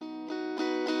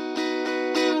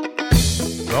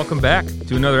Welcome back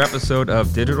to another episode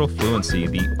of Digital Fluency,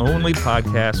 the only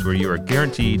podcast where you are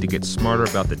guaranteed to get smarter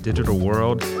about the digital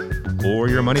world or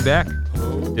your money back.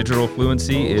 Digital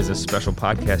Fluency is a special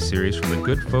podcast series from the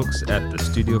good folks at the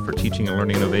Studio for Teaching and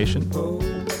Learning Innovation.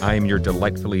 I am your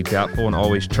delightfully doubtful and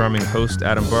always charming host,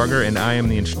 Adam Barger, and I am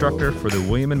the instructor for the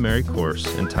William & Mary course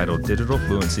entitled Digital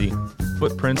Fluency,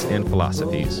 Footprints and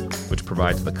Philosophies, which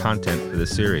provides the content for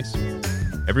this series.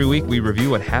 Every week, we review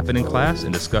what happened in class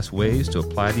and discuss ways to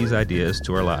apply these ideas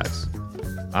to our lives.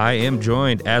 I am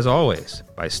joined, as always,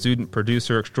 by student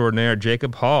producer extraordinaire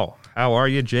Jacob Hall. How are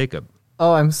you, Jacob?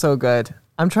 Oh, I'm so good.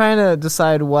 I'm trying to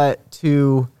decide what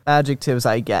two adjectives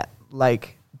I get,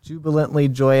 like jubilantly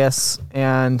joyous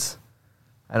and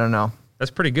I don't know.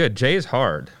 That's pretty good. J is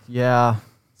hard. Yeah.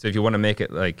 So if you want to make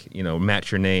it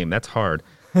match your name, that's hard.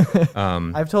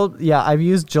 I've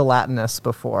used gelatinous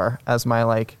before as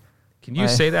my Can you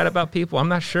say that about people? I'm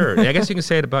not sure. I guess you can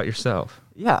say it about yourself.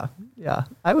 Yeah.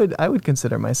 I would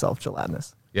consider myself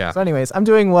gelatinous. Yeah. So anyways, I'm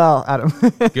doing well, Adam.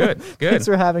 Good. Thanks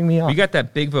for having me on. You got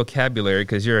that big vocabulary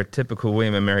because you're a typical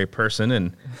William & Mary person.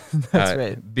 And that's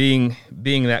right. Being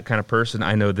that kind of person,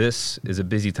 I know this is a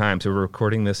busy time. So we're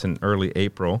recording this in early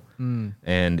April.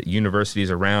 And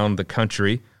universities around the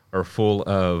country are full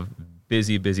of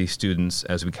busy students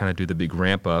as we kind of do the big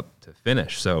ramp up to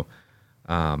finish. So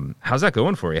how's that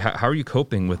going for you? How are you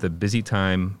coping with the busy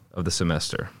time of the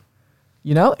semester?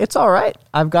 It's all right.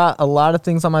 I've got a lot of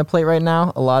things on my plate right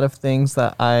now, a lot of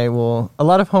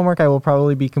homework I will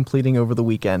probably be completing over the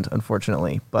weekend,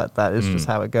 unfortunately, but that is just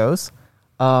how it goes.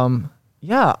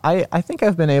 I think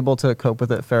I've been able to cope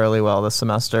with it fairly well this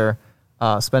semester,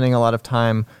 spending a lot of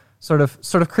time sort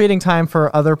of creating time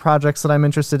for other projects that I'm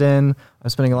interested in. I'm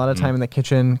spending a lot of time in the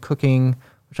kitchen cooking,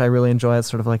 which I really enjoy. It's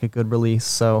sort of like a good release.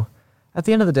 So at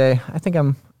the end of the day, I think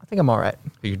I'm all right.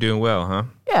 You're doing well, huh?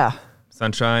 Yeah.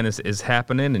 Sunshine is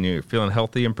happening and you're feeling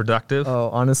healthy and productive.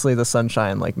 Oh, honestly, the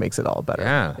sunshine makes it all better.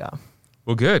 Yeah.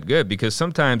 Well, good. Because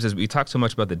sometimes as we talk so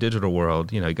much about the digital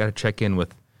world, you got to check in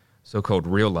with so-called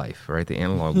real life, right? The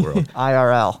analog world.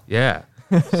 IRL. Yeah.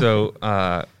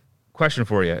 So, question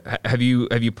for you. Have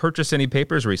you purchased any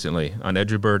papers recently on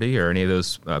EduBirdie or any of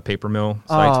those paper mill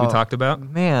sites we talked about?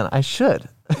 Man, I should.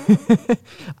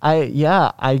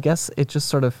 I guess it just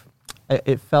sort of,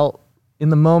 it felt, in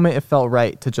the moment, it felt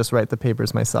right to just write the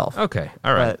papers myself. Okay.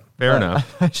 All right. Fair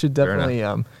enough. I should definitely.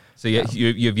 So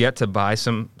you've yet to buy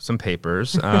some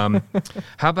papers. How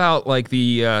about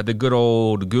the good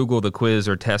old Google the quiz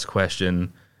or test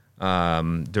question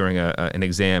during an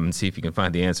exam and see if you can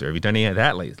find the answer? Have you done any of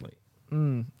that lately?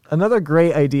 Another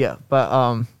great idea, but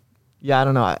I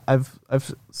don't know.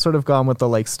 I've sort of gone with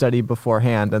the study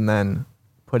beforehand and then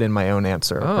put in my own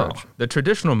answer approach. The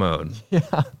traditional mode.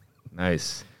 Yeah.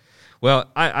 Nice. Well,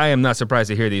 I am not surprised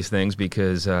to hear these things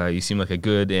because you seem like a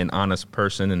good and honest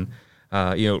person,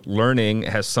 and learning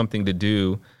has something to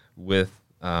do with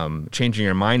changing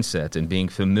your mindset and being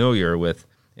familiar with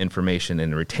information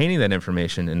and retaining that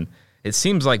information. And it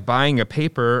seems like buying a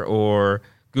paper or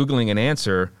Googling an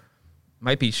answer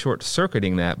might be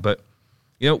short-circuiting that. But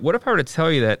what if I were to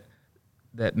tell you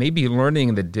that maybe learning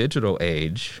in the digital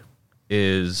age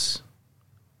is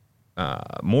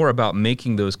more about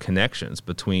making those connections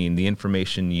between the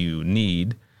information you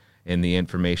need and the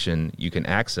information you can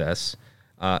access,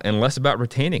 and less about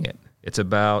retaining it. It's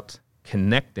about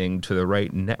connecting to the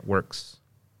right networks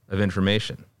of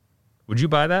information. Would you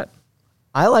buy that?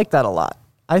 I like that a lot.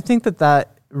 I think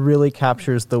that really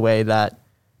captures the way that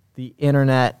the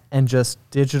internet and just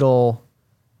digital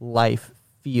life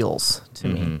feels to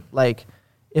me.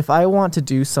 If I want to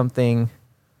do something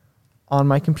on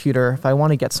my computer, if I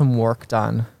want to get some work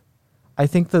done, I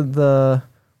think that the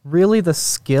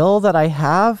skill that I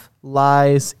have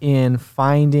lies in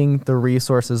finding the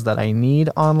resources that I need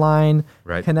online,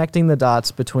 right. Connecting the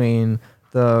dots between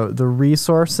the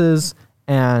resources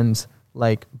and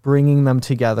bringing them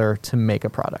together to make a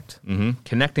product.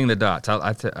 Connecting the dots.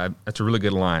 That's a really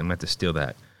good line. I'm going to have to steal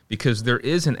that. Because there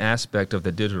is an aspect of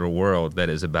the digital world that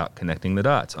is about connecting the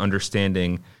dots,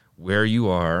 understanding where you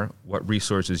are, what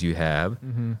resources you have,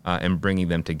 and bringing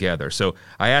them together. So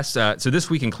I asked, so this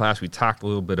week in class, we talked a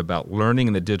little bit about learning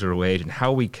in the digital age and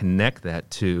how we connect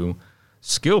that to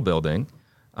skill building,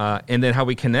 and then how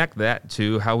we connect that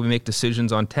to how we make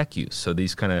decisions on tech use. So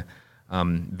these kind of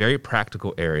very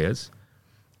practical areas.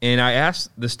 And I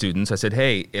asked the students, I said,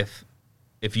 hey,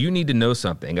 if you need to know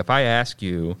something, if I ask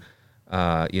you,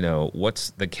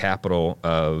 what's the capital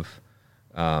of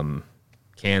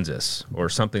Kansas or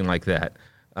something like that,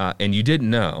 and you didn't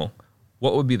know,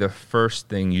 what would be the first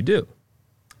thing you do?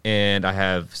 And I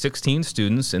have 16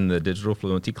 students in the digital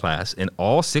fluency class, and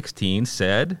all 16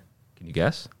 said, Can you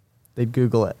guess? They'd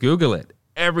Google it. Google it.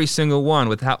 Every single one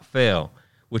without fail,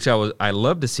 which I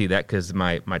love to see that because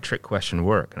my trick question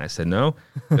worked. And I said, no,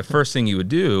 the first thing you would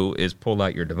do is pull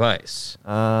out your device.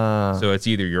 So it's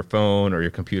either your phone or your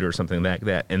computer or something like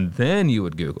that. And then you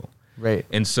would Google. Right.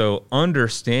 And so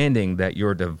understanding that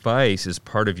your device is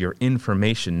part of your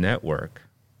information network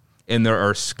and there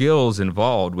are skills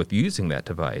involved with using that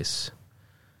device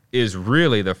is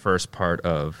really the first part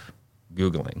of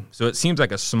Googling. So it seems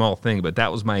like a small thing, but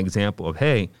that was my example of,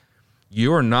 hey,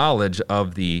 your knowledge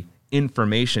of the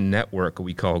information network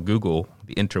we call Google,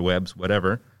 the interwebs,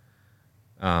 whatever,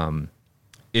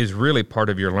 is really part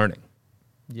of your learning.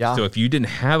 Yeah. So if you didn't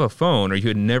have a phone or you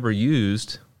had never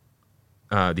used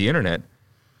the internet,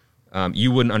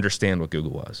 you wouldn't understand what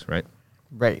Google was, right?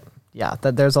 Right. Yeah.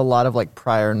 That there's a lot of like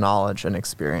prior knowledge and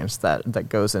experience that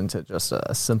goes into just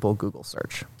a simple Google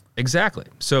search. Exactly.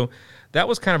 So that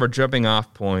was kind of our jumping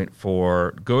off point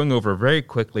for going over very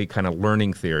quickly kind of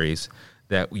learning theories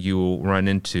that you will run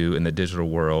into in the digital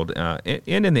world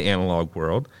and in the analog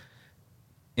world,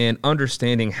 and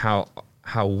understanding how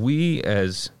we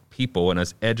as people and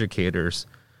as educators,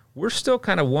 we're still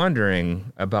kind of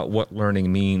wondering about what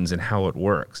learning means and how it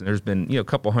works. And there's been a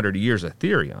couple hundred years of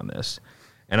theory on this,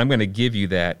 and I'm going to give you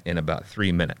that in about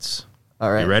 3 minutes.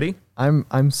 All right. You ready?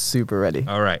 I'm super ready.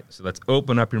 All right. So let's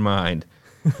open up your mind.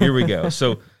 Here we go.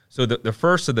 So the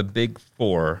first of the big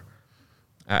four,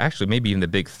 actually maybe even the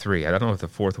big three. I don't know if the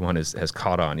fourth one has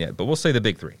caught on yet, but we'll say the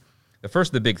big three. The first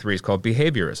of the big three is called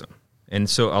behaviorism. And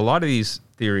so a lot of these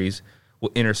theories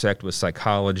will intersect with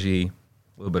psychology,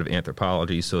 a little bit of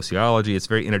anthropology, sociology. It's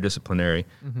very interdisciplinary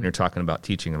when you're talking about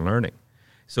teaching and learning.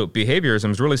 So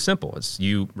behaviorism is really simple. It's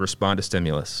you respond to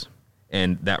stimulus,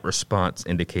 and that response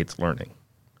indicates learning.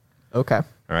 Okay. All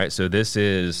right. So this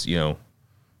is,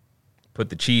 put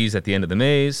the cheese at the end of the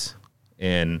maze,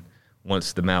 and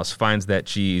once the mouse finds that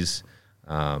cheese,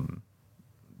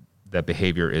 that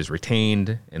behavior is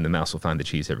retained, and the mouse will find the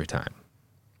cheese every time.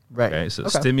 Right. Okay. So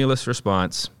stimulus,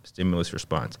 response.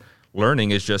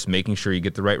 Learning is just making sure you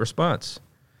get the right response.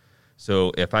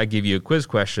 So if I give you a quiz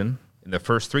question, and the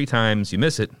first 3 times you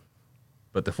miss it,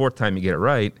 but the 4th time you get it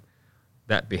right,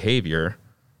 that behavior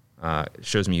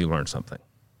shows me you learned something.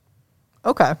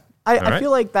 Okay. I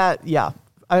feel like that, yeah.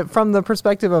 From the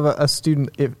perspective of a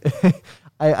student,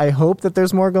 I hope that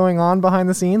there's more going on behind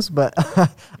the scenes, but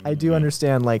I do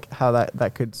understand like how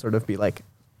that could sort of be like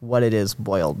what it is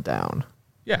boiled down.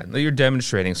 Yeah, you're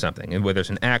demonstrating something. And whether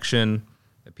it's an action,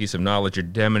 a piece of knowledge, you're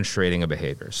demonstrating a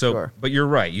behavior. So, Sure. But you're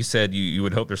right. You said you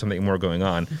would hope there's something more going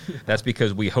on. That's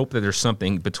because we hope that there's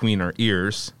something between our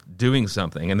ears doing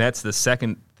something. And that's the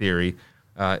second theory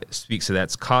speaks to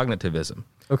that's cognitivism.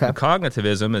 Okay. And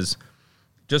cognitivism is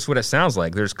just what it sounds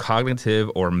like. There's cognitive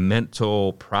or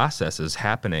mental processes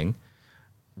happening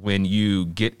when you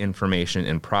get information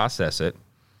and process it,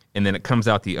 and then it comes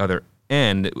out the other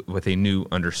end with a new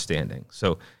understanding.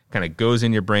 So it kind of goes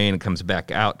in your brain and comes back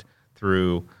out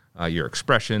through your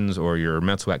expressions or your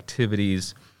mental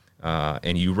activities,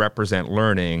 and you represent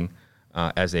learning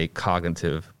as a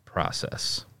cognitive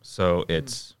process. So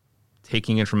it's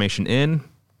taking information in,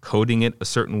 coding it a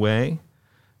certain way,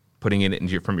 putting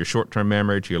it from your short-term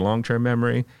memory to your long-term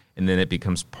memory, and then it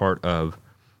becomes part of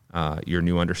your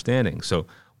new understanding. So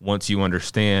once you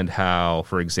understand how,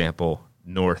 for example,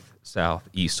 north, south,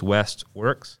 east, west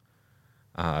works,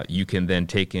 you can then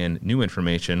take in new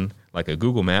information like a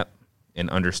Google map and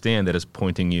understand that it's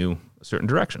pointing you a certain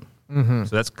direction. Mm-hmm.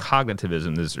 So that's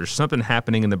cognitivism. There's something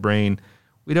happening in the brain.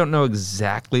 We don't know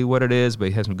exactly what it is, but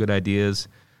it has some good ideas.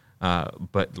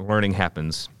 But learning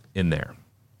happens in there.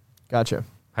 Gotcha.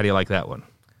 How do you like that one?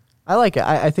 I like it.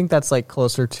 I think that's like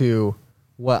closer to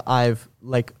what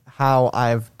how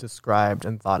I've described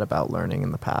and thought about learning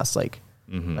in the past. Like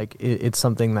it's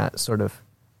something that sort of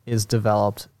is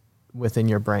developed within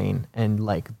your brain, and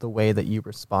like the way that you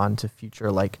respond to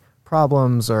future like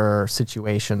problems or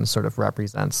situations sort of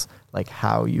represents like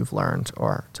how you've learned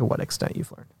or to what extent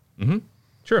you've learned. Mm-hmm.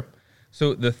 Sure.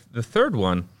 So the third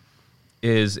one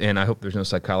is, and I hope there's no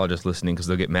psychologists listening because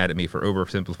they'll get mad at me for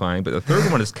oversimplifying, but the third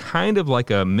one is kind of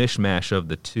like a mishmash of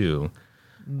the two.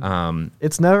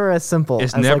 It's never as simple.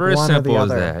 It's as never like as one or simple the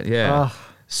as other. that. Yeah. Ugh.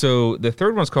 So the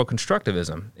third one's called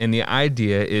constructivism, and the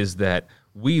idea is that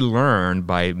we learn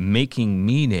by making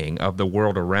meaning of the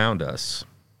world around us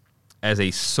as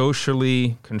a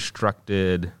socially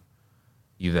constructed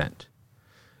event.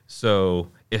 So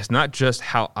it's not just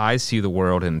how I see the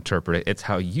world and interpret it, it's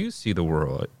how you see the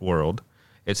world.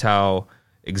 It's how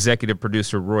executive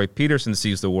producer Roy Peterson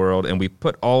sees the world, and we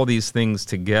put all these things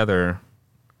together,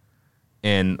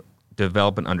 and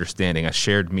develop an understanding, a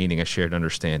shared meaning, a shared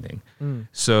understanding.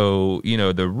 So,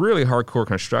 the really hardcore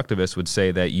constructivists would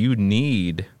say that you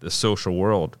need the social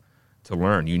world to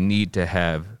learn. You need to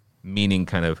have meaning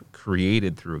kind of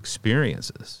created through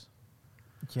experiences.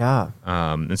 Yeah.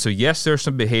 And so, yes, there's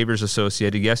some behaviors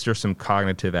associated. Yes, there's some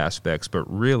cognitive aspects, but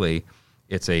really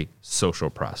it's a social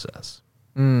process.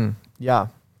 Yeah.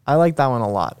 I like that one a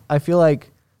lot. I feel like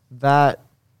that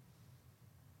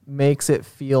makes it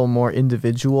feel more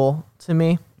individual to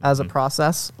me as a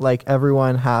process. Like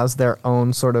everyone has their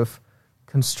own sort of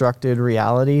constructed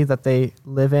reality that they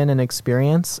live in and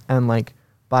experience. And like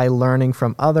by learning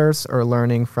from others or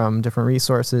learning from different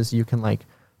resources, you can like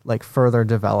further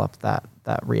develop that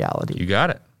reality. You got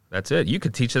it. That's it. You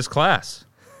could teach this class.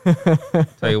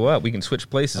 Tell you what, we can switch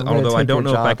places. Although I don't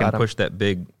know if I can push that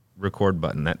big record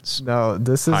button. No,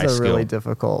 this is a skill. really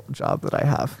difficult job that I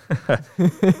have.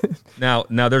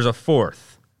 Now there's a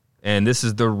fourth, and this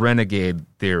is the renegade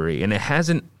theory, and it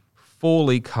hasn't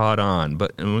fully caught on.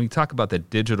 But when we talk about the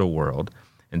digital world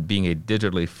and being a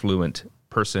digitally fluent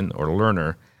person or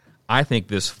learner, I think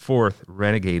this fourth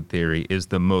renegade theory is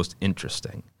the most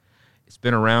interesting. It's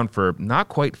been around for not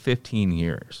quite 15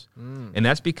 years, and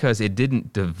that's because it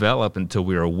didn't develop until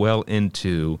we were well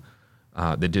into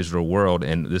the digital world,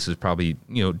 and this is probably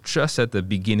just at the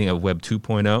beginning of Web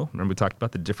 2.0. Remember we talked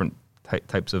about the different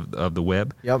types of the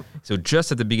web? Yep. So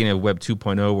just at the beginning of Web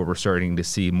 2.0, where we're starting to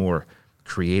see more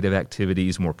creative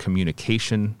activities, more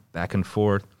communication back and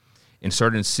forth, and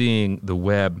started seeing the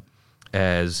web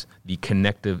as the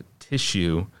connective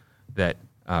tissue that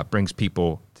brings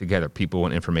people together, people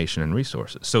and information and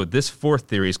resources. So this fourth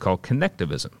theory is called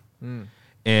connectivism.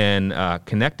 And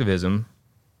connectivism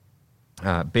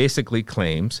basically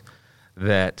claims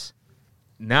that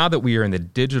now that we are in the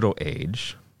digital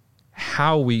age,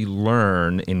 how we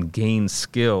learn and gain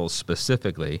skills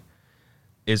specifically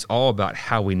is all about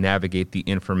how we navigate the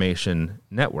information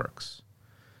networks.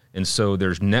 And so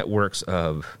there's networks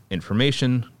of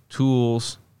information,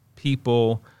 tools,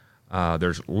 people,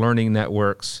 there's learning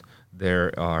networks,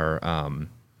 there are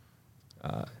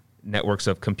networks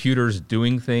of computers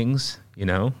doing things,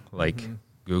 like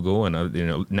Google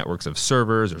and networks of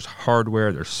servers, there's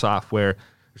hardware, there's software,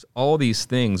 there's all these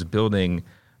things building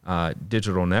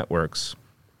digital networks,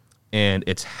 and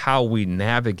it's how we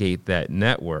navigate that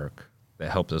network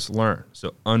that helps us learn.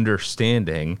 So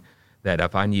understanding that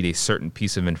if I need a certain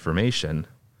piece of information,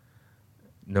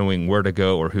 knowing where to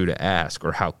go or who to ask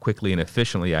or how quickly and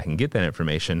efficiently I can get that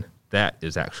information, that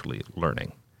is actually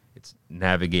learning. It's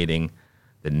navigating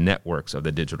the networks of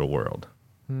the digital world.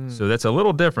 So that's a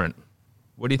little different.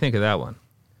 What do you think of that one?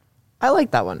 I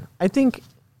like that one. I think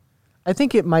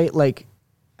it might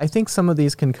I think some of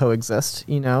these can coexist,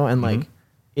 and like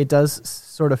it does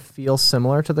sort of feel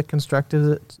similar to the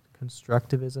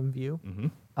constructivism view.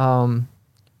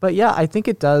 But yeah, I think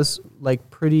it does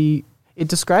it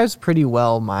describes pretty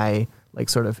well my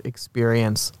sort of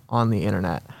experience on the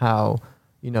internet, how,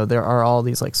 there are all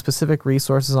these specific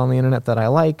resources on the internet that I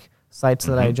like, sites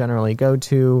that I generally go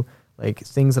to,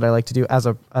 things that I like to do as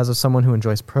someone who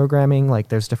enjoys programming.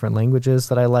 There's different languages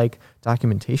that I like,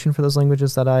 documentation for those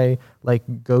languages that I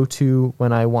go to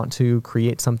when I want to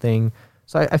create something.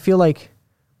 So I feel like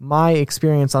my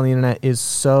experience on the internet is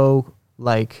so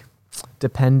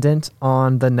dependent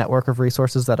on the network of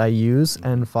resources that I use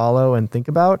and follow and think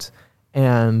about,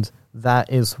 and that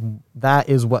is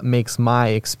what makes my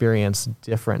experience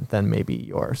different than maybe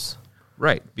yours.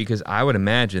 Right, because I would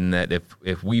imagine that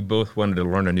if we both wanted to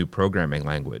learn a new programming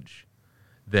language,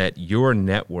 that your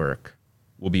network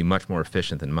will be much more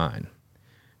efficient than mine.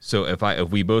 So if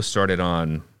we both started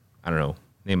on, I don't know,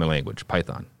 name a language,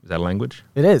 Python. Is that a language?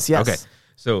 It is, yes. Okay,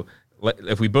 so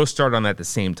if we both start on that at the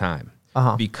same time,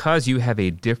 because you have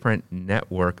a different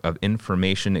network of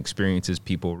information, experiences,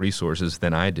 people, resources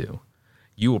than I do,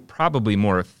 you will probably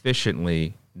more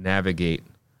efficiently navigate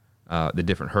the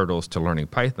different hurdles to learning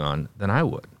Python than I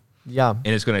would. Yeah. And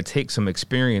it's going to take some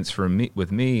experience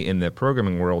with me in the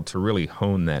programming world to really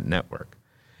hone that network.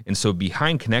 And so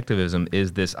behind connectivism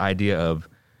is this idea of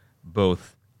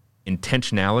both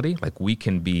intentionality, like we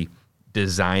can be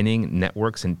designing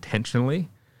networks intentionally,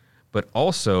 but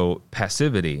also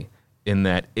passivity, in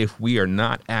that if we are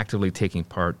not actively taking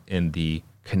part in the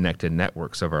connected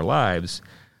networks of our lives,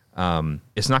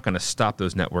 it's not going to stop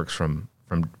those networks from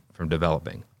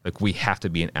developing. We have to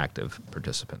be an active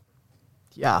participant.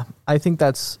 Yeah, I think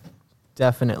that's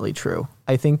definitely true.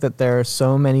 I think that there are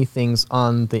so many things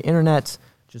on the internet,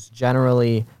 just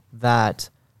generally,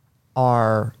 that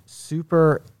are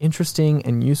super interesting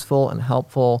and useful and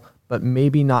helpful, but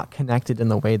maybe not connected in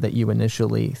the way that you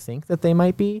initially think that they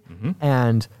might be.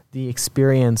 And the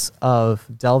experience of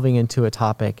delving into a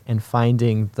topic and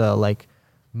finding the like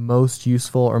most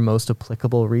useful or most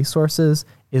applicable resources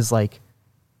is like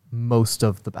most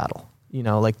of the battle. You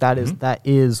know, like that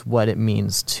is what it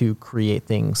means to create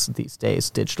things these days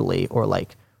digitally or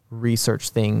like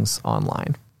research things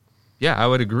online. Yeah, I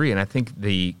would agree. And I think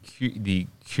the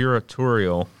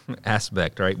curatorial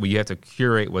aspect, right, where you have to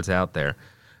curate what's out there,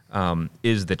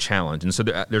 is the challenge. And so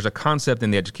there's a concept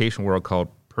in the education world called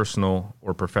personal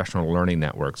or professional learning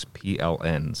networks,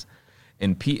 PLNs.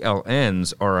 And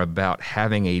PLNs are about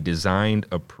having a designed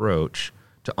approach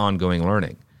to ongoing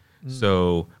learning.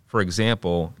 So, for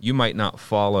example, you might not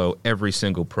follow every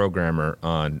single programmer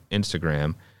on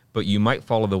Instagram, but you might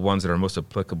follow the ones that are most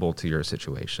applicable to your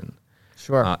situation.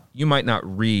 Sure. You might not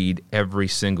read every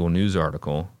single news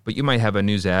article, but you might have a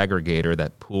news aggregator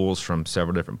that pulls from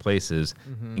several different places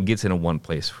and gets into one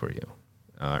place for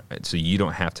you. So you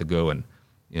don't have to go and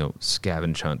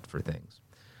scavenge hunt for things.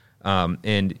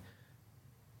 And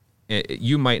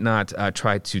you might not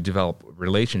try to develop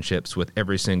relationships with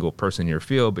every single person in your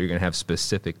field, but you're going to have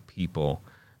specific people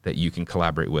that you can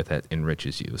collaborate with that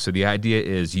enriches you. So the idea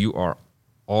is you are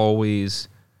always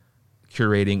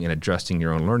curating and adjusting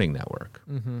your own learning network.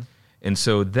 And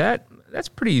so that's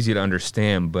pretty easy to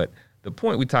understand, but the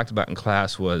point we talked about in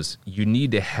class was you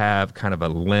need to have kind of a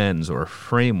lens or a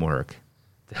framework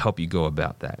to help you go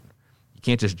about that. You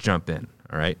can't just jump in,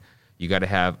 all right? You got to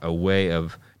have a way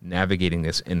of navigating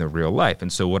this in the real life.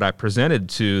 And so what I presented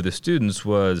to the students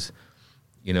was,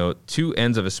 two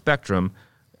ends of a spectrum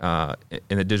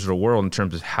in the digital world in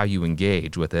terms of how you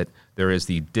engage with it. There is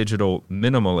the digital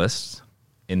minimalist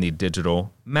and the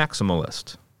digital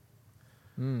maximalist.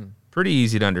 Pretty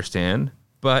easy to understand,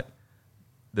 but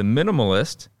the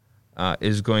minimalist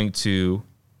is going to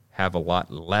have a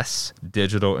lot less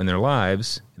digital in their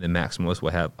lives. The maximalist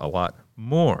will have a lot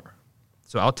more.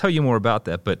 So I'll tell you more about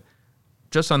that, but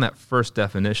just on that first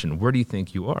definition, where do you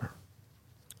think you are?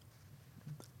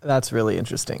 That's really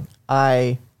interesting.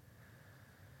 I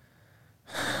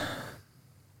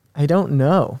don't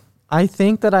know. I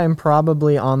think that I'm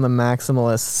probably on the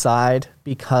maximalist side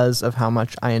because of how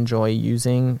much I enjoy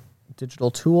using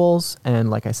digital tools. And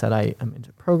like I said, I am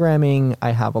into programming.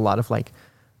 I have a lot of like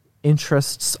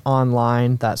interests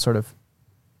online that sort of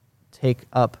take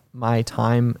up my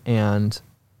time. And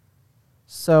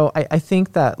so I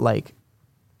think that like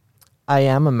I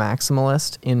am a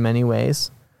maximalist in many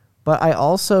ways, but I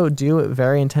also do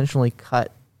very intentionally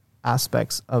cut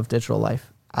aspects of digital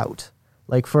life out.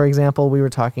 Like, for example, we were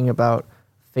talking about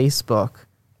Facebook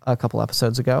a couple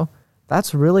episodes ago.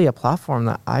 That's really a platform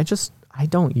that I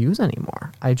don't use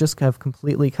anymore. I just have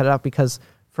completely cut it out because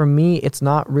for me, it's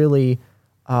not really,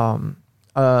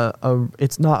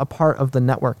 it's not a part of the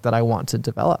network that I want to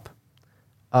develop.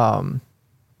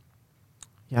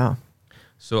 Yeah.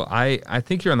 So I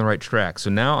think you're on the right track. So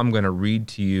now I'm going to read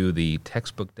to you the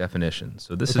textbook definition.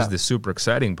 So this is the super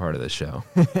exciting part of the show.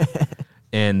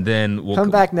 And then we'll come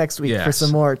back next week for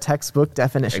some more textbook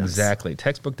definitions. Exactly.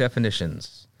 Textbook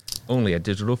definitions. Only at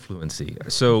Digital Fluency.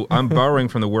 So I'm borrowing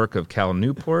from the work of Cal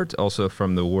Newport, also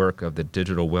from the work of the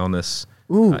Digital Wellness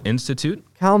Institute.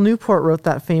 Cal Newport wrote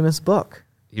that famous book.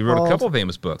 He wrote a couple of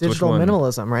famous books. Digital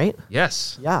Minimalism, right?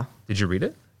 Yes. Yeah. Did you read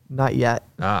it? Not yet.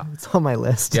 It's on my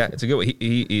list. Yeah, it's a good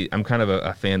one. I'm kind of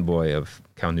a fanboy of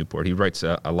Cal Newport. He writes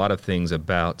a lot of things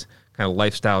about kind of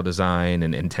lifestyle design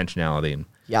and intentionality.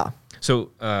 Yeah.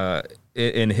 So,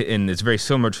 and it's very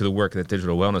similar to the work that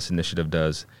Digital Wellness Initiative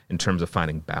does in terms of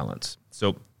finding balance.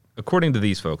 So, according to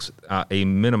these folks,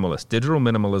 digital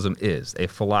minimalism is a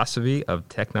philosophy of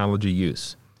technology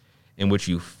use in which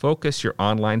you focus your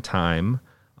online time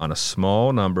on a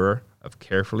small number of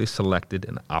carefully selected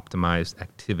and optimized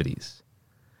activities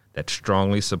that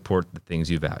strongly support the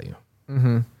things you value.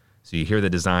 So you hear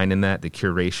the design in that, the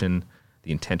curation,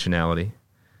 the intentionality.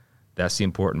 That's the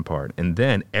important part. And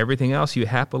then everything else you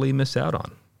happily miss out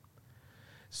on.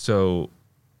 So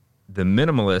the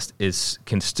minimalist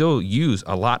can still use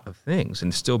a lot of things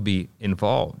and still be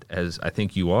involved, as I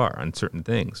think you are, on certain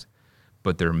things.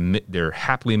 But they're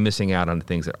happily missing out on the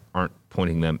things that aren't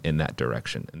pointing them in that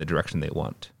direction, in the direction they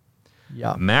want.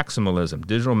 Yeah. Maximalism,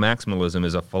 digital maximalism,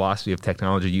 is a philosophy of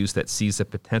technology use that sees the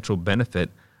potential benefit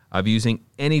of using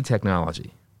any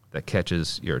technology that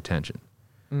catches your attention.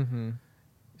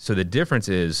 So the difference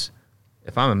is,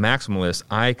 if I'm a maximalist,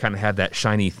 I kind of have that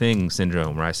shiny thing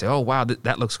syndrome where I say, oh, wow,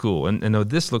 that looks cool. And no,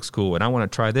 this looks cool. And I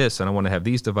want to try this. And I want to have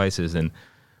these devices. And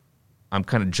I'm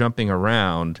kind of jumping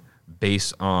around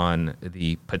based on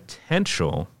the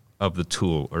potential of the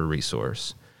tool or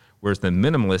resource. Whereas the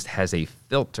minimalist has a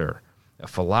filter, a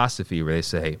philosophy where they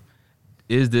say,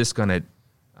 is this going to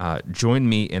join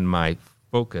me in my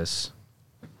focus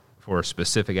for a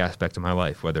specific aspect of my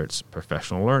life, whether it's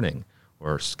professional learning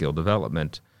or skill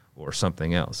development or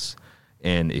something else.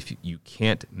 And if you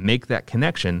can't make that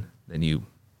connection, then you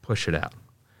push it out.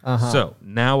 So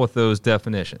now with those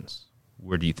definitions,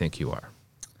 where do you think you are?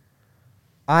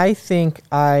 I think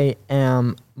I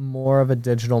am more of a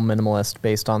digital minimalist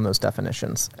based on those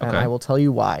definitions. And I will tell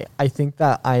you why. I think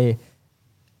that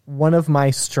one of my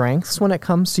strengths when it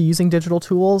comes to using digital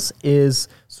tools is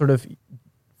sort of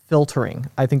filtering.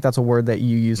 I think that's a word that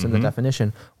you used in the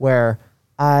definition, where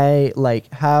I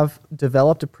have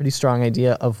developed a pretty strong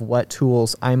idea of what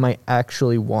tools I might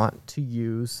actually want to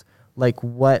use, like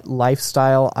what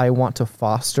lifestyle I want to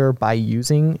foster by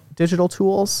using digital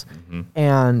tools.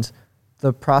 And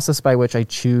the process by which I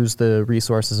choose the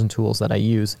resources and tools that I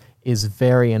use is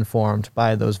very informed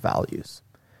by those values.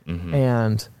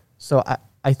 And so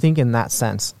I think in that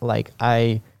sense,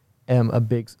 I am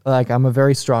I'm a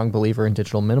very strong believer in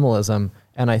digital minimalism.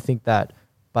 And I think that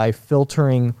by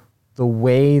filtering the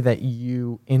way that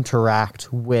you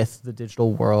interact with the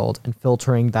digital world and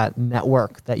filtering that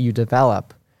network that you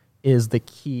develop is the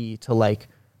key to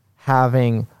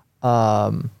having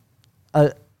a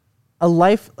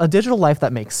digital life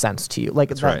that makes sense to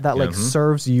you,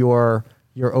 serves your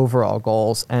overall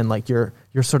goals and your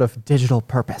sort of digital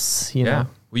purpose. You know.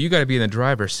 Well, you got to be in the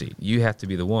driver's seat. You have to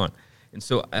be the one. And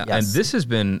so, and this has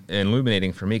been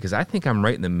illuminating for me because I think I'm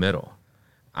right in the middle.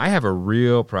 I have a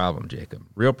real problem, Jacob,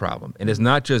 real problem. And it's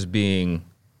not just being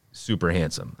super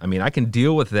handsome. I mean, I can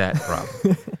deal with that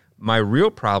problem. My real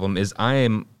problem is I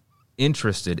am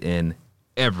interested in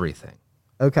everything.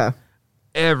 Okay.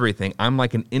 Everything. I'm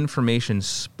like an information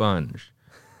sponge.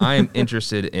 I am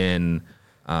interested in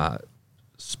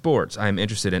sports. I'm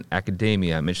interested in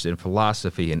academia. I'm interested in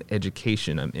philosophy and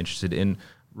education. I'm interested in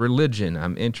religion.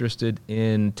 I'm interested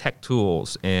in tech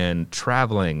tools and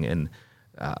traveling and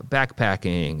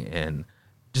backpacking, and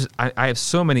just I have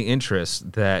so many interests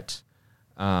that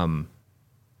I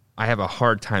have a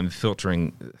hard time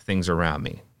filtering things around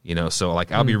me. So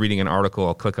I'll be reading an article,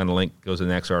 I'll click on the link, goes to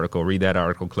the next article, read that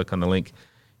article, click on the link,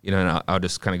 and I'll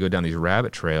just kind of go down these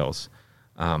rabbit trails,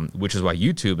 which is why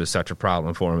YouTube is such a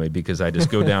problem for me, because I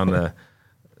just go down the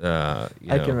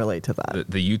I can relate to that.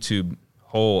 The YouTube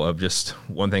hole of just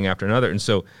one thing after another. And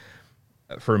so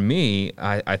for me,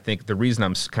 I think the reason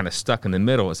I'm kind of stuck in the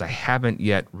middle is I haven't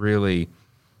yet really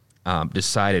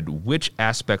decided which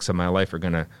aspects of my life are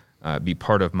going to be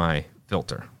part of my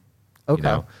filter.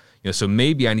 Okay. So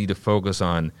maybe I need to focus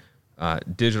on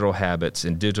digital habits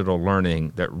and digital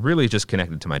learning that really is just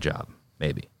connected to my job,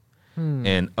 maybe.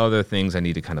 And other things I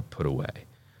need to kind of put away.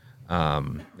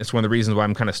 It's one of the reasons why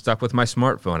I'm kind of stuck with my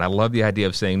smartphone. I love the idea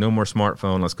of saying no more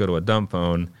smartphone, let's go to a dumb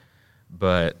phone.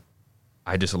 But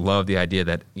I just love the idea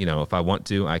that, if I want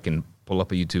to, I can pull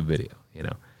up a YouTube video,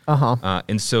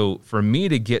 And so for me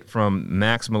to get from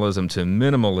maximalism to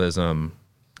minimalism,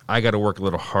 I got to work a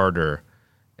little harder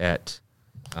at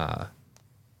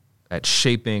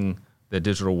shaping the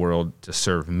digital world to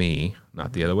serve me,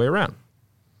 not the other way around.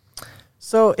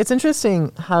 So it's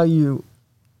interesting how you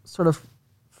sort of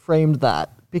framed that,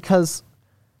 because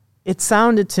it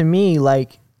sounded to me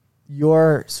like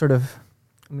your sort of,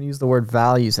 I'm going to use the word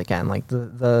values again, like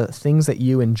the things that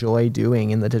you enjoy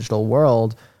doing in the digital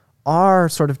world are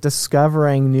sort of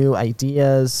discovering new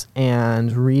ideas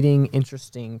and reading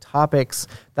interesting topics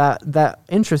that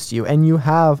interest you. And you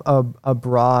have a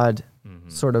broad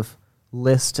sort of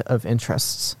list of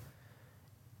interests.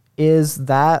 Is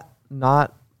that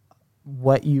not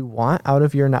what you want out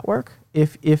of your network?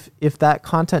 If that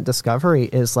content discovery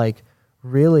is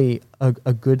really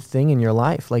a good thing in your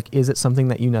life, is it something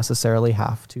that you necessarily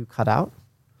have to cut out?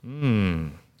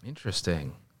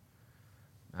 Interesting.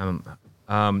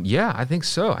 Yeah, I think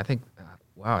so. I think,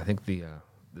 I think the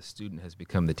student has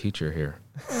become the teacher here.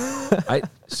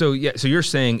 So you're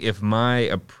saying if my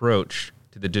approach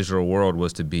to the digital world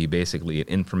was to be basically an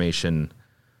information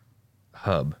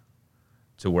hub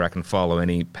to where I can follow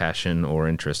any passion or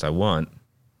interest I want,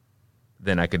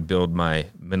 then I could build my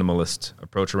minimalist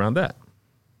approach around that.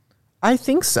 I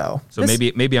think so. So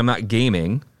maybe I'm not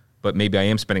gaming, but maybe I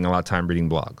am spending a lot of time reading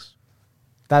blogs.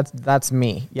 That's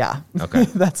me. Yeah. Okay.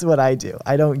 That's what I do.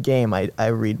 I don't game. I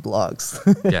read blogs.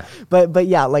 Yeah. But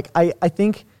yeah, I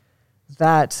think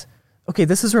that, okay,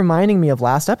 this is reminding me of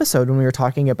last episode when we were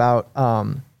talking about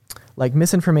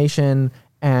misinformation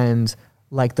and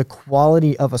the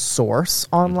quality of a source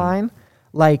online.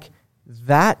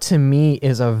 That to me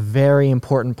is a very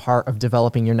important part of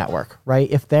developing your network, right?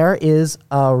 If there is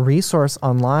a resource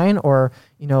online or,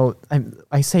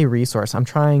 I say resource. I'm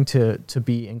trying to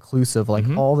be inclusive, like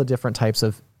all the different types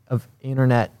of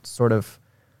internet sort of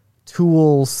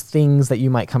tools, things that you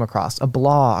might come across, a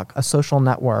blog, a social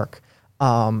network,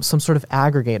 some sort of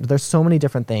aggregator. There's so many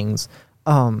different things.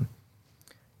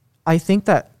 I think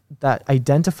that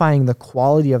identifying the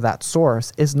quality of that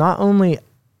source is not only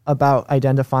about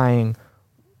identifying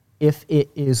if it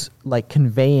is like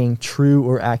conveying true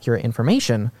or accurate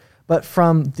information, but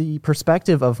from the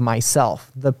perspective of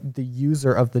myself, the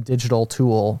user of the digital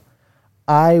tool,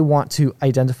 I want to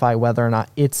identify whether or not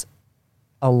it's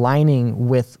aligning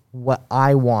with what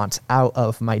I want out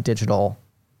of my digital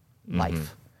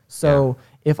life. So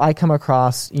if I come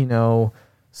across,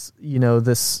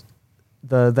 this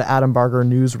the Adam Barger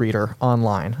newsreader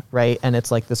online, right? And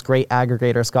it's like this great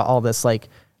aggregator. It's got all this like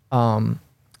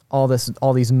all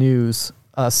these news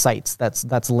sites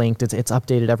that's linked. It's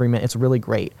updated every minute. It's really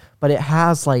great. But it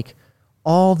has like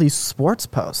all these sports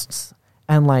posts.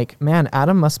 And like, man,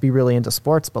 Adam must be really into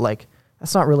sports, but like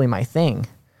that's not really my thing.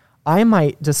 I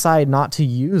might decide not to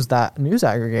use that news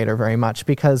aggregator very much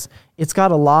because it's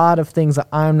got a lot of things that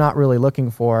I'm not really looking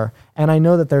for. And I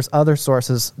know that there's other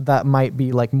sources that might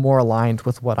be like more aligned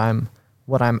with what I'm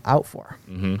out for.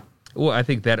 Mm-hmm. Well, I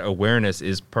think that awareness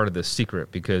is part of the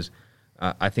secret because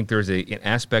I think there's an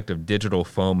aspect of digital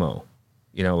FOMO,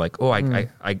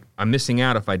 like, I'm missing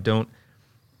out if I don't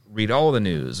read all the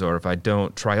news or if I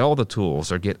don't try all the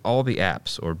tools or get all the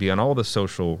apps or be on all the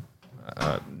social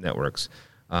networks.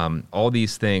 All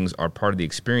these things are part of the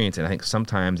experience, and I think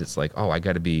sometimes it's like, I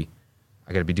got to be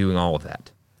doing all of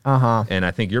that. And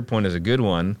I think your point is a good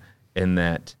one in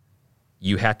that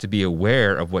you have to be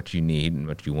aware of what you need and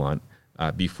what you want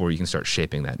before you can start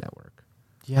shaping that network.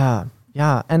 Yeah,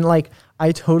 and like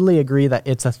I totally agree that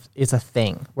it's a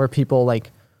thing where people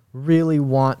like really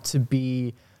want to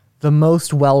be the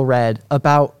most well-read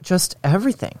about just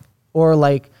everything, or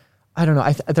like I don't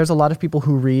know. There's a lot of people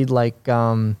who read like.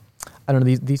 I don't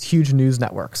know, these huge news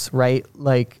networks, right?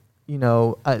 Like,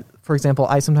 for example,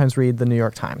 I sometimes read the New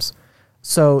York Times.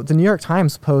 So the New York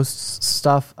Times posts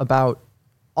stuff about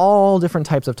all different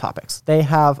types of topics. They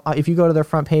have, if you go to their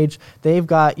front page, they've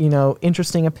got,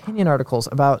 interesting opinion articles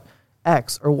about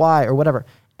X or Y or whatever.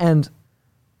 And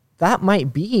that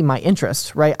might be my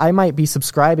interest, right? I might be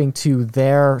subscribing to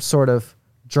their sort of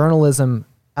journalism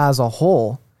as a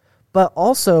whole, but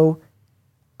also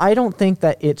I don't think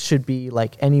that it should be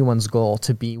like anyone's goal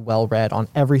to be well read on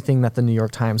everything that the New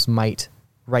York Times might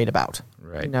write about.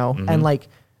 Right. And like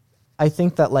I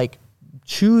think that like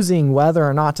choosing whether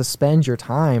or not to spend your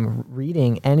time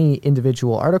reading any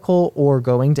individual article or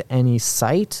going to any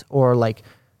site or like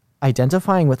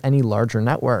identifying with any larger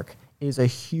network is a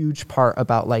huge part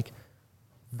about like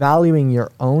valuing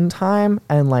your own time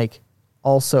and like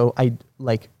also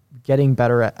getting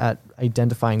better at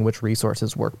identifying which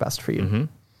resources work best for you. Mm-hmm.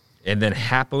 And then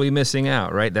happily missing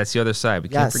out, right? That's the other side. We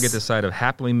can't forget the side of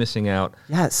happily missing out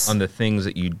on the things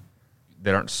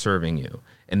that aren't serving you.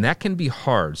 And that can be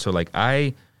hard. So like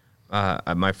my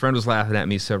friend was laughing at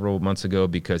me several months ago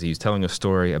because he was telling a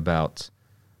story about,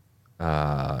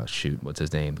 what's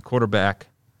his name? The quarterback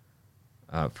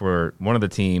for one of the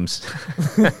teams.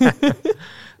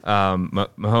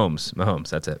 Mahomes,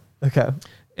 that's it. Okay.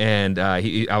 And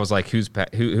I was like, who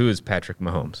is Patrick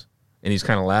Mahomes? And he's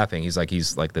kind of laughing. He's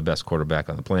like the best quarterback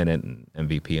on the planet and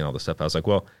MVP and all this stuff. I was like,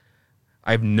 well, I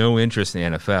have no interest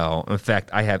in the NFL. In fact,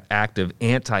 I have active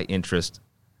anti-interest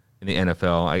in the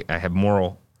NFL. I have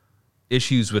moral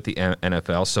issues with the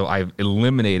NFL, so I've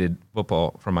eliminated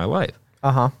football from my life.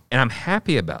 And I'm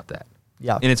happy about that.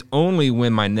 Yeah. And it's only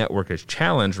when my network is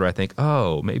challenged where I think,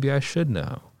 maybe I should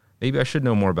know. Maybe I should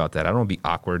know more about that. I don't want to be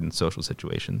awkward in social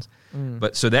situations.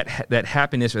 But so that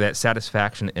happiness or that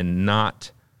satisfaction and not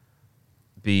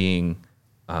being,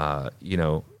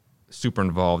 super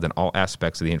involved in all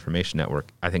aspects of the information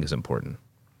network, I think is important.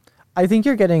 I think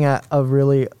you're getting at a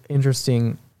really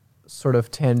interesting sort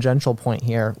of tangential point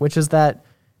here, which is that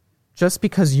just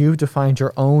because you've defined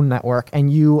your own network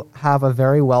and you have a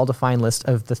very well-defined list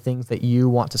of the things that you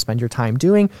want to spend your time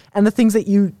doing and the things that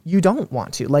you don't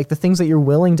want to, like the things that you're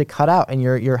willing to cut out and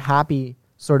you're happy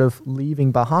sort of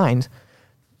leaving behind,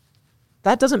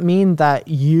 that doesn't mean that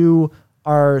you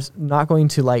are not going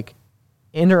to like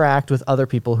interact with other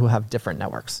people who have different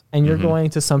networks. And you're going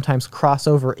to sometimes cross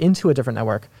over into a different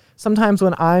network. Sometimes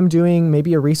when I'm doing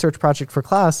maybe a research project for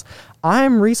class,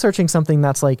 I'm researching something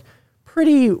that's like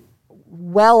pretty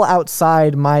well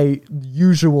outside my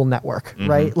usual network,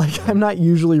 right? Like I'm not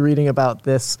usually reading about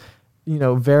this,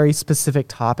 very specific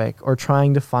topic or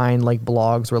trying to find like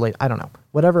blogs related, I don't know,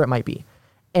 whatever it might be.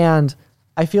 And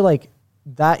I feel like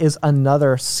that is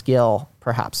another skill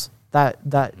perhaps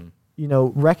that you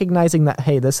know, recognizing that,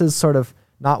 hey, this is sort of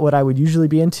not what I would usually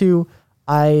be into.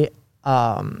 I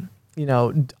you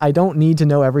know, I don't need to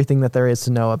know everything that there is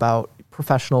to know about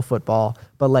professional football,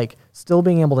 but like still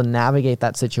being able to navigate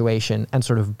that situation and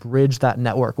sort of bridge that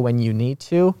network when you need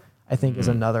to, I think is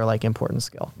another like important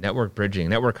skill. Network bridging,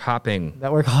 network hopping.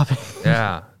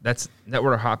 Yeah, that's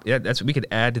network hop. Yeah, that's, we could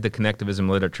add to the connectivism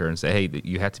literature and say, hey,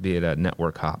 you have to be at a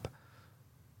network hop.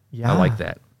 Yeah, I like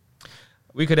that.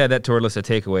 We could add that to our list of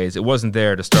takeaways. It wasn't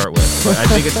there to start with, but I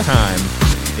think it's time.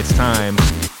 It's time.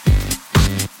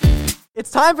 It's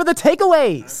time for the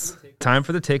takeaways. Time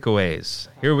for the takeaways.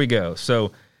 Here we go.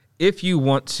 So if you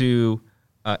want to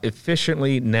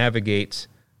efficiently navigate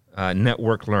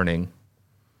network learning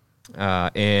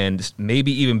and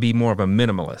maybe even be more of a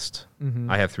minimalist,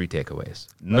 I have 3 takeaways.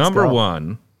 Number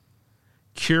 1,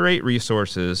 curate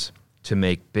resources to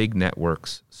make big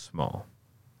networks small.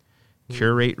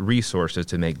 Curate resources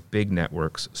to make big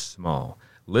networks small.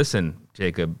 Listen,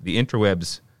 Jacob, the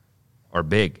interwebs are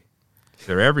big.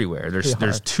 They're everywhere.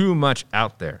 There's too much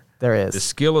out there. There is. The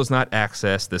skill is not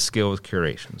access. The skill is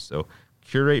curation. So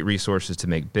curate resources to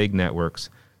make big networks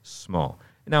small.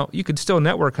 Now, you could still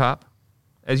network hop,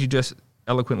 as you just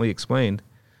eloquently explained,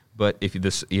 but if you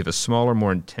have a smaller,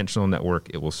 more intentional network,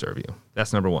 it will serve you.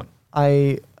 That's number 1.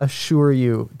 I assure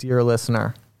you, dear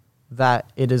listener,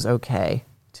 that it is okay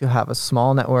to have a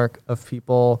small network of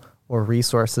people or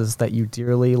resources that you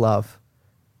dearly love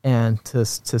and to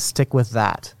stick with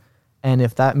that. And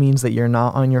if that means that you're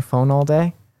not on your phone all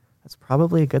day, that's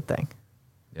probably a good thing.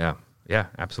 Yeah,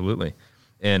 absolutely.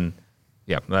 And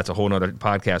yeah, that's a whole nother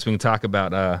podcast. We can talk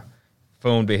about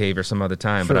phone behavior some other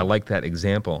time, but I like that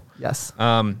example. Yes.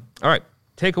 All right.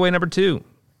 Takeaway number 2,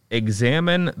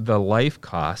 examine the life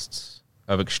costs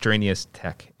of extraneous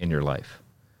tech in your life.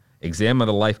 Examine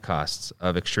the life costs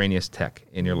of extraneous tech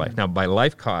in your life. Now, by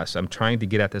life costs, I'm trying to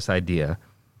get at this idea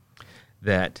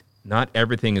that not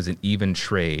everything is an even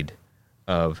trade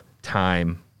of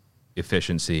time,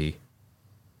 efficiency,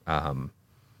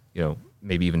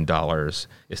 maybe even dollars.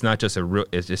 It's not just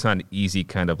it's not an easy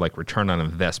kind of like return on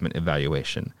investment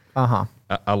evaluation.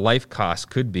 A life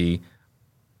cost could be,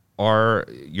 are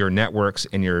your networks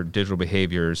and your digital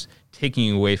behaviors taking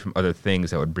you away from other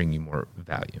things that would bring you more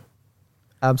value?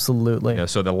 Absolutely.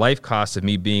 So the life cost of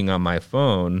me being on my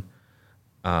phone,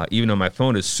 even though my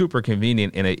phone is super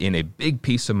convenient in a big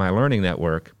piece of my learning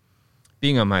network,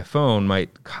 being on my phone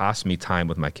might cost me time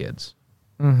with my kids.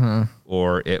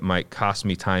 Or it might cost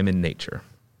me time in nature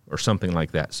or something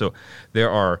like that. So there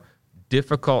are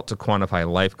difficult to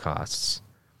quantify life costs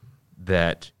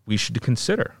that we should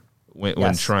consider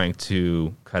when trying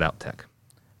to cut out tech.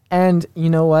 And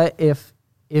you know what? If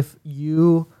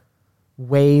you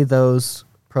weigh those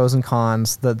pros and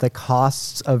cons, the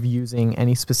costs of using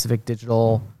any specific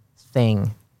digital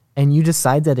thing, and you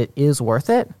decide that it is worth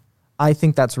it, I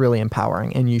think that's really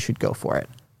empowering and you should go for it.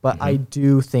 But I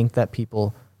do think that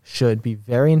people should be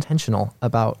very intentional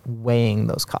about weighing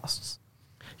those costs.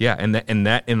 Yeah, and that in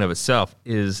and of itself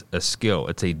is a skill.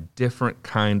 It's a different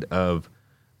kind of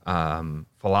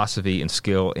philosophy and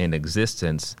skill and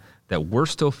existence that we're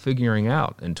still figuring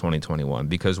out in 2021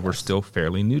 because we're still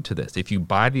fairly new to this. If you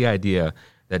buy the idea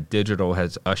that digital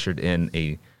has ushered in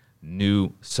a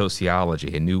new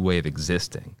sociology, a new way of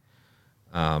existing,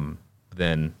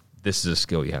 then this is a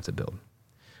skill you have to build,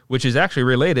 which is actually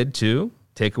related to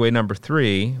takeaway number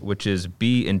 3, which is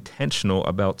be intentional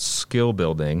about skill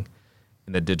building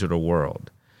in the digital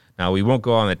world. Now, we won't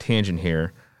go on a tangent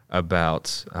here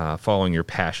about following your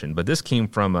passion, but this came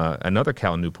from another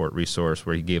Cal Newport resource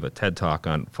where he gave a TED Talk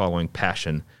on following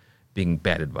passion being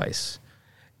bad advice.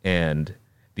 And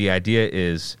the idea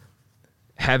is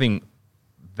having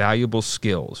valuable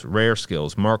skills, rare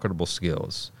skills, marketable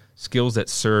skills, skills that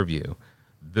serve you.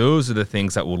 Those are the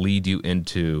things that will lead you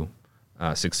into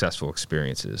successful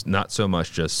experiences. Not so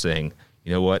much just saying,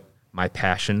 you know what, my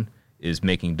passion is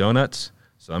making donuts,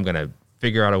 so I'm going to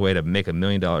figure out a way to make $1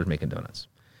 million making donuts.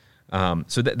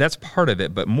 So that's part of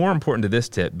it. But more important to this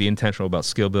tip, be intentional about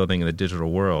skill building in the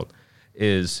digital world,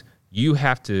 is you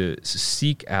have to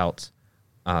seek out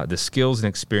the skills and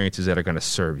experiences that are going to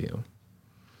serve you.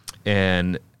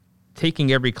 And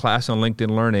taking every class on LinkedIn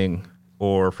Learning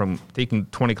or from taking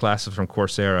 20 classes from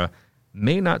Coursera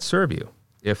may not serve you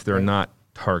if they're not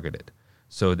targeted.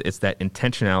 So it's that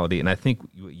intentionality. And I think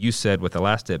you said with the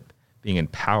last tip being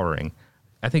empowering,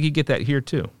 I think you get that here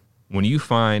too. When you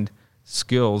find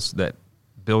skills that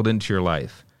build into your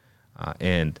life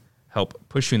and help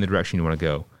push you in the direction you want to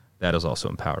go, that is also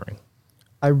empowering.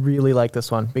 I really like this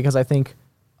one because I think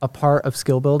a part of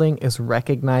skill building is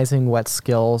recognizing what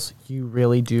skills you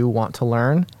really do want to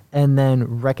learn and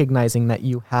then recognizing that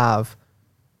you have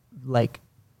like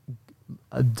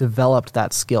developed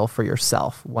that skill for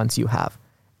yourself once you have.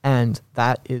 And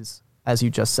that is, as you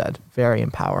just said, very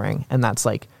empowering. And that's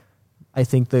like, I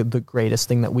think the greatest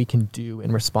thing that we can do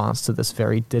in response to this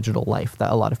very digital life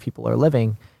that a lot of people are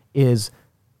living is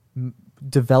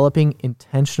developing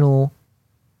intentional,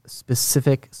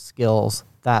 specific skills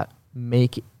that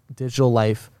make digital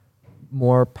life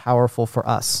more powerful for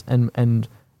us and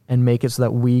make it so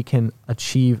that we can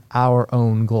achieve our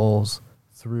own goals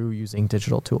through using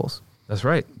digital tools. That's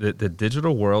right. The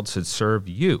digital world should serve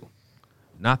you,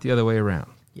 not the other way around.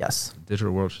 Yes. The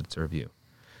digital world should serve you.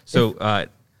 So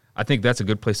I think that's a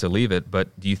good place to leave it,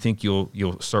 but do you think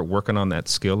you'll start working on that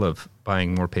skill of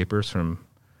buying more papers from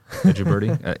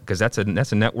EduBirdie? Because that's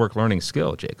a network learning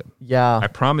skill, Jacob. Yeah. I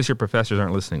promise your professors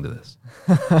aren't listening to this.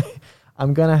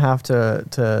 I'm going to have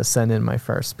to send in my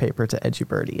first paper to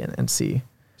EduBirdie and see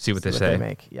what they say.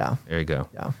 Make. Yeah. There you go.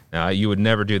 Yeah. Now, you would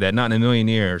never do that, not in a million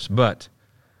years, but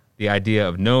the idea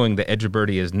of knowing that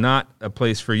EduBirdie is not a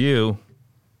place for you,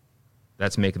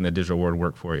 that's making the digital world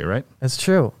work for you, right? It's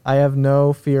true. I have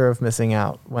no fear of missing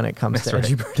out when it comes to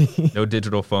EduBirdie. No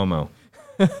digital FOMO.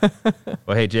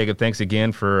 Well, hey, Jacob, thanks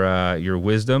again for your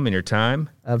wisdom and your time.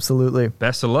 Absolutely.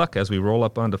 Best of luck as we roll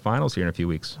up onto finals here in a few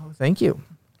weeks. Oh, thank you.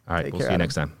 All right, we'll see you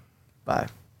next time. Bye.